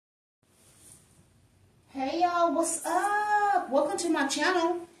Hey y'all, what's up? Welcome to my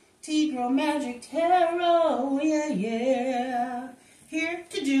channel, T-Girl Magic Tarot. Yeah. Here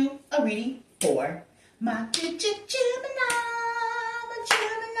to do a reading for my Gemini, my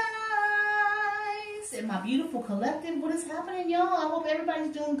Geminis, and my beautiful collective. What is happening, y'all? I hope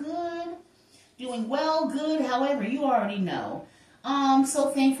everybody's doing good, doing well, good, however, you already know.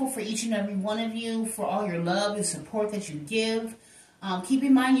 So thankful for each and every one of you, for all your love and support that you give. Keep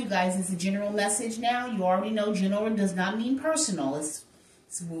in mind, you guys, it's a general message now. You already know general does not mean personal. It's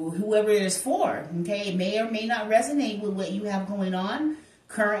whoever it is for, okay? It may or may not resonate with what you have going on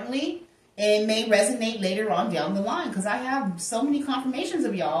currently, and it may resonate later on down the line, because I have so many confirmations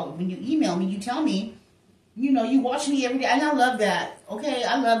of y'all. When you email me, you tell me, you know, you watch me every day, and I love that, okay?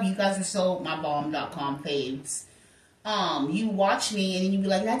 I love you guys are so my bomb.com faves. You watch me, and then you be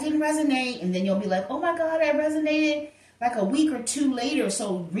like, that didn't resonate, and then you'll be like, oh my God, I resonated. Like a week or two later.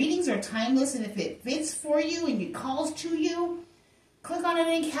 So readings are timeless, and if it fits for you and it calls to you, click on it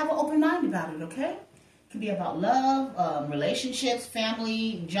and have an open mind about it, okay? It can be about love, relationships,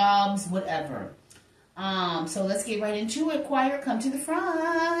 family, jobs, whatever. So let's get right into it. Choir, come to the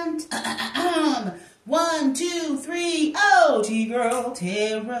front. 1, 2, 3, oh! T-Girl,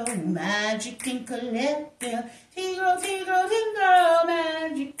 Tarot, Magic and Collective. T-Girl, T-Girl, T-Girl,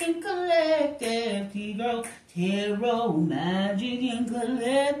 Magic and Collective. T-Girl, Tarot, Magic and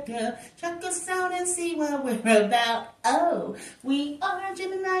Collective. Check us out and see what we're about. Oh, we are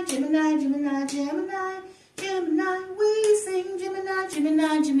Gemini, Gemini, Gemini, Gemini, Gemini. We sing Gemini,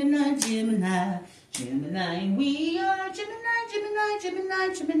 Gemini, Gemini, Gemini, Gemini. We are Gemini, Gemini, Gemini,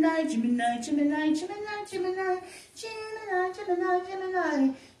 Gemini, Gemini, Gemini, Gemini, Gemini, Gemini, Gemini,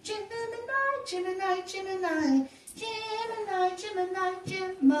 Gemini, Gemini, Gemini, Gemini, Gemini, Gemini,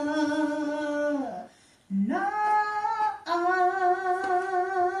 Gemini.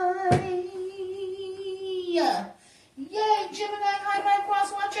 Yay, Gemini, high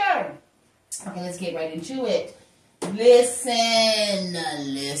cross watcher. Okay, let's get right into it. Listen.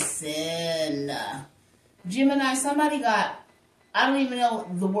 Gemini, somebody got, I don't even know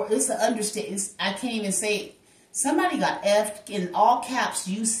the word, it's an understatement, I can't even say it. Somebody got F'd in all caps,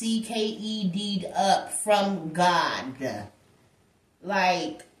 UCKED'd up from God.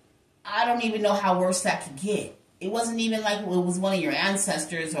 Like, I don't even know how worse that could get. It wasn't even like it was one of your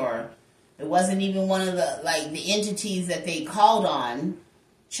ancestors, or it wasn't even one of the, like, the entities that they called on.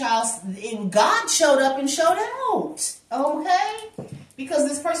 God showed up and showed out, okay? Because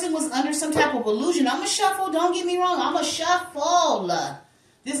this person was under some type of illusion. I'm a shuffle, don't get me wrong, I'm a shuffle.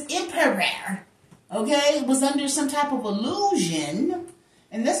 This emperor, okay, was under some type of illusion.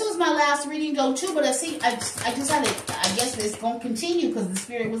 And this was my last reading though too, but I just had to, I guess it's going to continue because the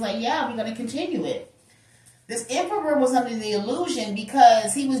spirit was like, yeah, we're going to continue it. This emperor was under the illusion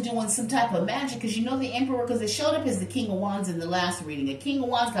because he was doing some type of magic, because you know the emperor, because it showed up as the King of Wands in the last reading. The King of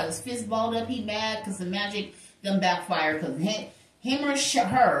Wands got his fist balled up, he mad because the magic done backfired, because him or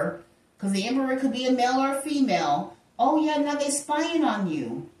her, because the emperor could be a male or a female. Oh yeah, now they spying on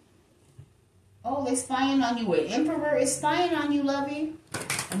you. Oh, they spying on you. An emperor is spying on you, lovey.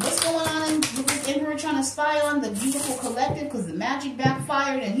 And what's going on with this emperor trying to spy on the beautiful collective, because the magic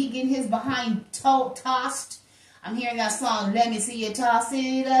backfired and he getting his behind tossed. I'm hearing that song, let me see you toss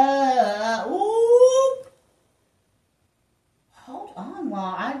it up. Ooh. Hold on,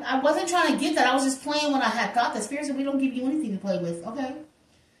 well, I wasn't trying to get that. I was just playing when I had thought. The spirit said we don't give you anything to play with. Okay.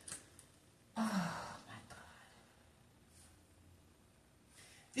 Oh, my God.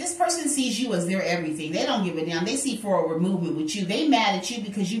 This person sees you as their everything. They don't give a damn. They see forward movement with you. They mad at you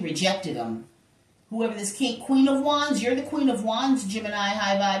because you rejected them. Whoever this Queen of Wands, you're the Queen of Wands, Gemini,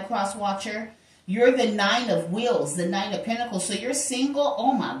 high vibe, cross watcher. You're the 9 of Wheels, the 9 of Pentacles. So you're single.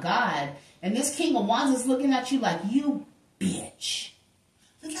 Oh, my God. And this King of Wands is looking at you like, you bitch.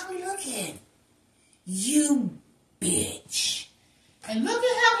 Look how he looking. You bitch. And look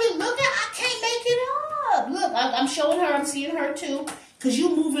at how he looking. I can't make it up. Look, I'm showing her. I'm seeing her too. Because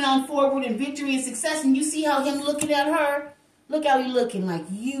you moving on forward in victory and success. And you see how him looking at her. Look how he looking like,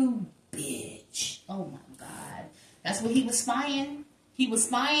 you bitch. Oh, my God. That's what he was spying. He was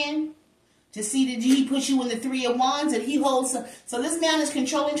spying to see that he put you in the 3 of Wands, and he holds. So this man is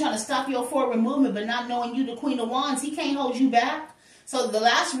controlling, trying to stop your forward movement, but not knowing you, the Queen of Wands, he can't hold you back. So the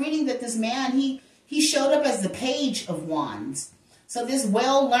last reading that this man, he showed up as the Page of Wands. So this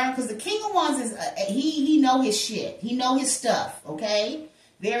well-learned, because the King of Wands is, he know his shit. He know his stuff, okay?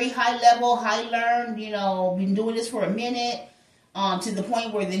 Very high level, high learned, you know, been doing this for a minute, to the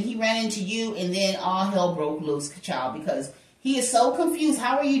point where then he ran into you, and then all hell broke loose, child, because he is so confused.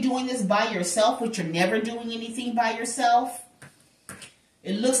 How are you doing this by yourself, which you're never doing anything by yourself?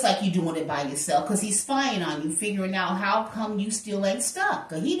 It looks like you're doing it by yourself because he's spying on you, figuring out how come you still ain't stuck.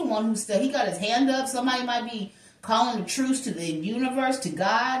 Because he the one who still, he got his hand up. Somebody might be calling the truce to the universe, to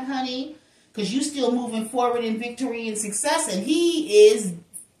God, honey. Because you still moving forward in victory and success. And he is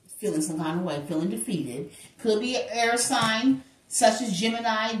feeling some kind of way, feeling defeated. Could be an air sign, such as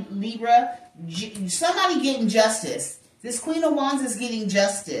Gemini, Libra. Somebody getting justice. This Queen of Wands is getting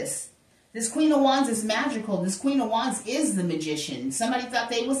justice. This Queen of Wands is magical. This Queen of Wands is the magician. Somebody thought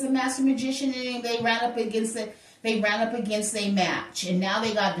they was the master magician and they ran up against it. They ran up against a match. And now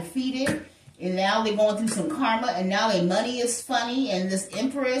they got defeated. And now they're going through some karma. And now their money is funny. And this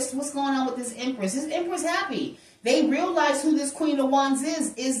Empress, what's going on with this Empress? This Empress happy. They realize who this Queen of Wands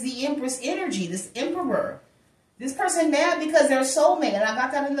is the Empress energy, this Emperor. This person mad because they're soulmate, and I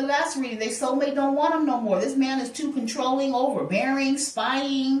got that in the last reading. They soulmate don't want him no more. This man is too controlling, overbearing,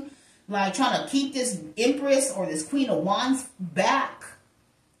 spying, like trying to keep this Empress or this Queen of Wands back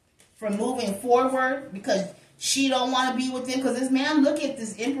from moving forward because she don't want to be with him. Because this man, look at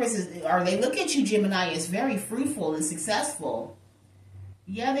this Empress, or they look at you, Gemini, is very fruitful and successful.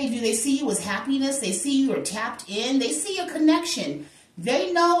 Yeah, they do. They see you as happiness. They see you are tapped in. They see a connection.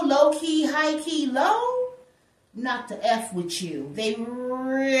 They know low-key, high-key, low. Not to F with you. They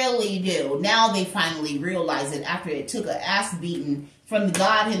really do. Now they finally realize it after it took an ass beating from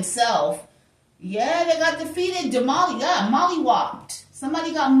God himself. Yeah, they got defeated. Mollywopped.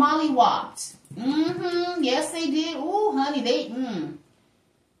 Somebody got mollywopped. Yes, they did. Ooh, honey,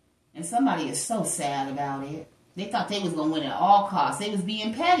 And somebody is so sad about it. They thought they was going to win at all costs. They was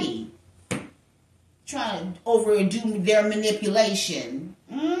being petty. Trying to overdo their manipulation.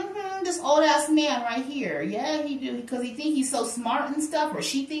 This old ass man right here. Yeah, he do. Because he think he's so smart and stuff. Or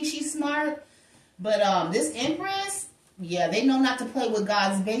she thinks she's smart. But this Empress, yeah, they know not to play with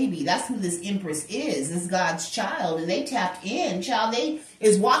God's baby. That's who this Empress is. This God's child. And they tapped in. Child, they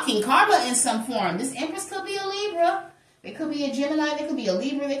is walking karma in some form. This Empress could be a Libra. They could be a Gemini. They could be a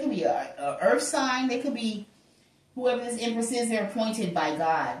Libra. They could be a Earth sign. They could be whoever this Empress is. They're appointed by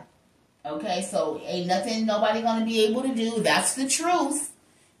God. Okay, so ain't nothing nobody going to be able to do. That's the truth.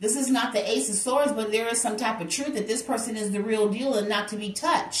 This is not the Ace of Swords, but there is some type of truth that this person is the real deal and not to be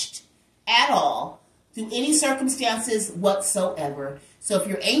touched at all through any circumstances whatsoever. So if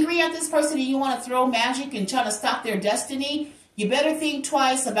you're angry at this person and you want to throw magic and try to stop their destiny, you better think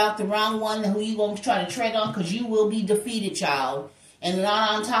twice about the wrong one who you going to try to tread on, because you will be defeated, child. And not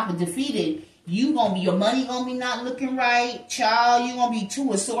on top of defeated, your money gonna be not looking right, child. You gonna be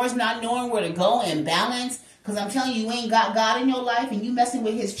two of swords, not knowing where to go and balance. Because I'm telling you, you ain't got God in your life, and you messing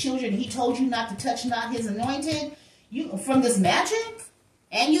with his children. He told you not to touch not his anointed. You from this magic,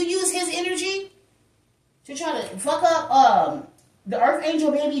 and you use his energy to try to fuck up the Earth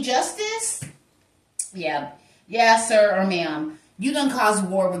Angel baby Justice. Yeah, sir or ma'am. You done caused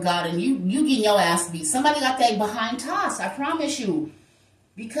war with God, and you getting your ass beat. Somebody got that behind toss. I promise you.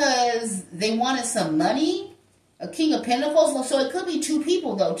 Because they wanted some money, a King of Pentacles. So it could be two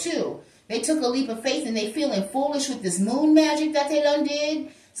people, though, too. They took a leap of faith and they feeling foolish with this moon magic that they done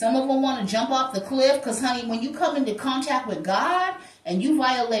did. Some of them want to jump off the cliff because, honey, when you come into contact with God and you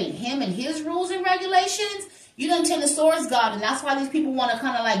violate him and his rules and regulations, you done Ten of Swords God. And that's why these people want to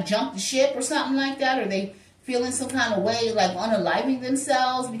kind of like jump the ship or something like that. Or they feeling some kind of way like unaliving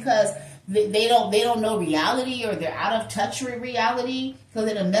themselves because they don't know reality, or they're out of touch with reality because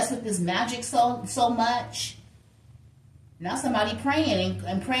they done mess with this magic so much. Now somebody praying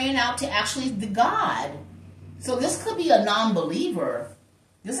and praying out to actually the God. So this could be a non-believer.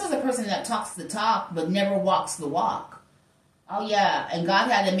 This is a person that talks the talk but never walks the walk. Oh yeah, and God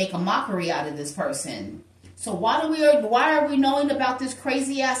had to make a mockery out of this person. So why are we knowing about this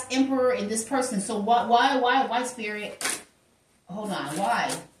crazy ass emperor and this person? So why spirit? Hold on,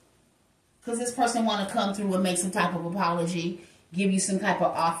 why? Because this person want to come through and make some type of apology, give you some type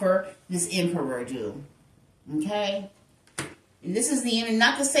of offer. This emperor do. Okay? And this is the end.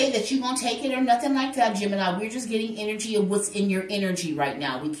 Not to say that you're going to take it or nothing like that, Gemini. We're just getting energy of what's in your energy right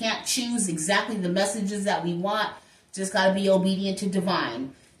now. We can't choose exactly the messages that we want. Just got to be obedient to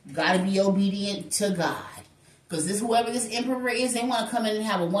divine. Got to be obedient to God. Because whoever this emperor is, they want to come in and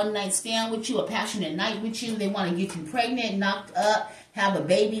have a one-night stand with you, a passionate night with you. They want to get you pregnant, knocked up, have a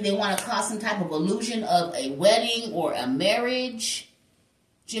baby. They want to cause some type of illusion of a wedding or a marriage.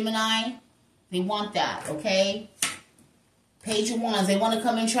 Gemini, they want that, okay? Page of Wands, they want to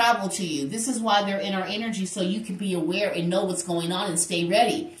come and travel to you. This is why they're in our energy, so you can be aware and know what's going on and stay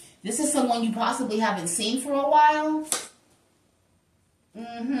ready. This is someone you possibly haven't seen for a while.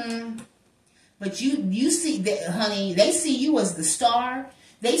 But you see that, honey, they see you as the star.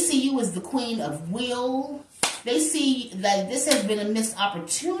 They see you as the queen of will. They see that this has been a missed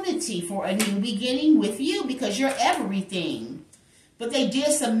opportunity for a new beginning with you because you're everything. But they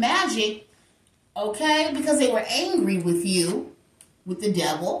did some magic, okay, because they were angry with you, with the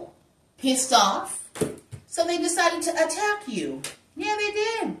devil, pissed off. So they decided to attack you. Yeah, they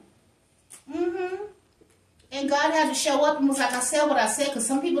did. And God had to show up and was like, I said what I said, because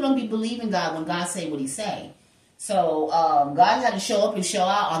some people don't be believing God when God say what he say. So God had to show up and show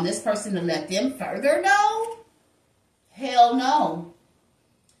out on this person to let them further know? Hell no.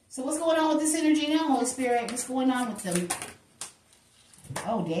 So what's going on with this energy now, Holy Spirit? What's going on with them?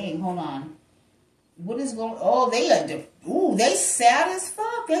 Oh, dang. Hold on. What is going on? Oh, they sad as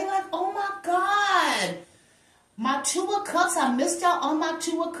fuck. They like, oh my God. My Two of Cups, I missed out on my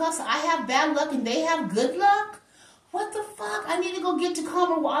Two of Cups. I have bad luck and they have good luck? What the fuck? I need to go get to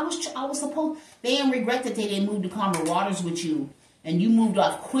calmer waters. I was supposed... They didn't regret that they didn't move to calmer waters with you. And you moved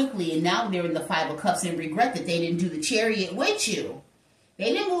off quickly. And now they're in the Five of Cups and regret that they didn't do the Chariot with you.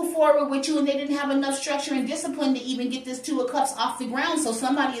 They didn't move forward with you and they didn't have enough structure and discipline to even get this Two of Cups off the ground. So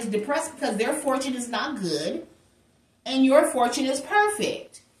somebody is depressed because their fortune is not good. And your fortune is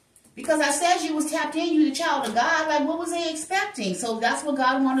perfect. Because I said you was tapped in, you the child of God. Like, what was they expecting? So that's what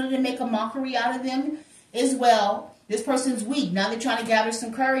God wanted to make a mockery out of them as well. This person's weak. Now they're trying to gather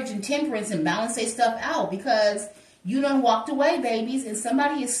some courage and temperance and balance their stuff out because you done walked away, babies, and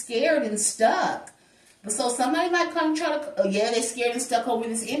somebody is scared and stuck. But so somebody might come try to, oh yeah, they're scared and stuck over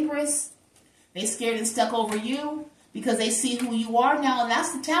this Empress. They scared and stuck over you because they see who you are now, and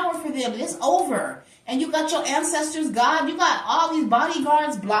that's the Tower for them. It's over. And you got your ancestors, God, you got all these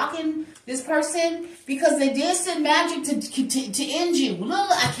bodyguards blocking this person because they did send magic to end you. Look,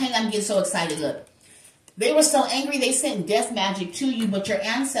 I'm getting so excited, look. They were so angry they sent death magic to you, but your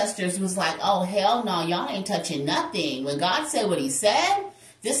ancestors was like, oh, hell no, y'all ain't touching nothing. When God said what he said,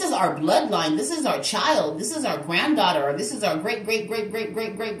 this is our bloodline, this is our child, this is our granddaughter, or this is our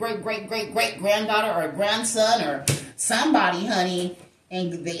great-great-great-great-great-great-great-great-great-granddaughter or grandson or somebody, honey.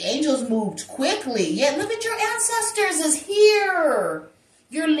 And the angels moved quickly. Yeah, look at your ancestors is here.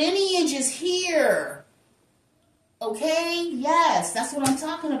 Your lineage is here. Okay? Yes, that's what I'm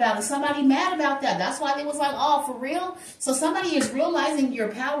talking about. And somebody mad about that. That's why they was like, oh, for real? So somebody is realizing your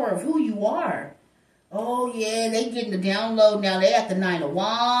power of who you are. Oh, yeah, they getting the download now. They at the Nine of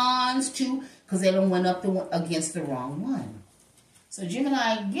Wands, too, because they done went up against the wrong one. So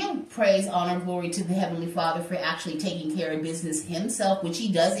Gemini, give praise, honor, glory to the Heavenly Father for actually taking care of business himself, which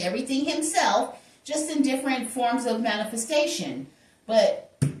he does everything himself, just in different forms of manifestation. But,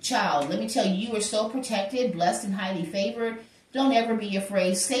 child, let me tell you, you are so protected, blessed, and highly favored. Don't ever be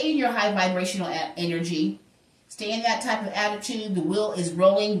afraid. Stay in your high vibrational energy. Stay in that type of attitude. The wheel is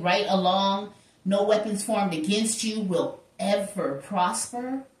rolling right along. No weapons formed against you will ever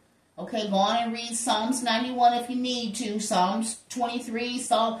prosper. Okay, go on and read Psalms 91 if you need to. Psalms 23.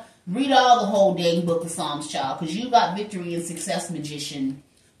 Read all the whole dang book of Psalms, child. Because you got victory and success, magician.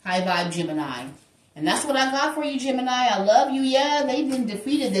 High vibe Gemini. And that's what I got for you, Gemini. I love you. Yeah, they've been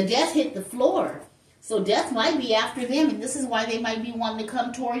defeated. The death hit the floor. So death might be after them. And this is why they might be wanting to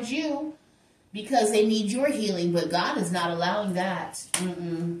come towards you. Because they need your healing. But God is not allowing that.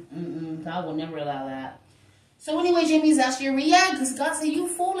 God will never allow that. So anyway, Jimmy's, that's your react. Because God said, you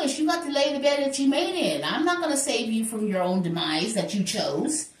foolish. You got to lay the bed that you made in. I'm not going to save you from your own demise that you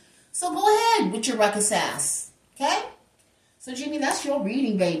chose. So go ahead with your ruckus ass. Okay? So, Jimmy, that's your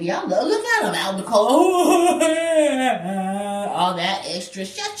reading, baby. I love, look at him out in the cold. All that extra.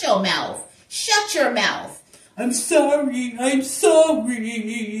 Shut your mouth. Shut your mouth. I'm sorry. I'm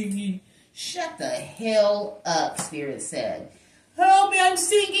sorry. Shut the hell up, Spirit said. Help me, I'm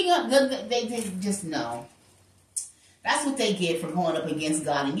sinking up. They just know. That's what they get for going up against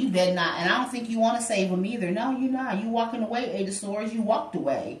God. And you better not. And I don't think you want to save them either. No, you're not. You walking away, Eight of Swords. You walked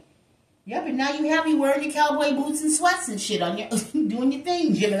away. Yeah, but now you happy wearing your cowboy boots and sweats and shit on your doing your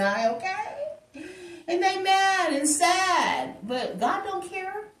thing, Gemini, okay? And they mad and sad. But God don't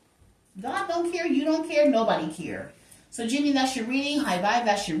care. God don't care. You don't care. Nobody care. So, Jimmy, that's your reading. High vibe,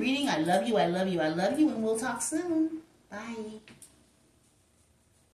 that's your reading. I love you. I love you. I love you. And we'll talk soon. Bye.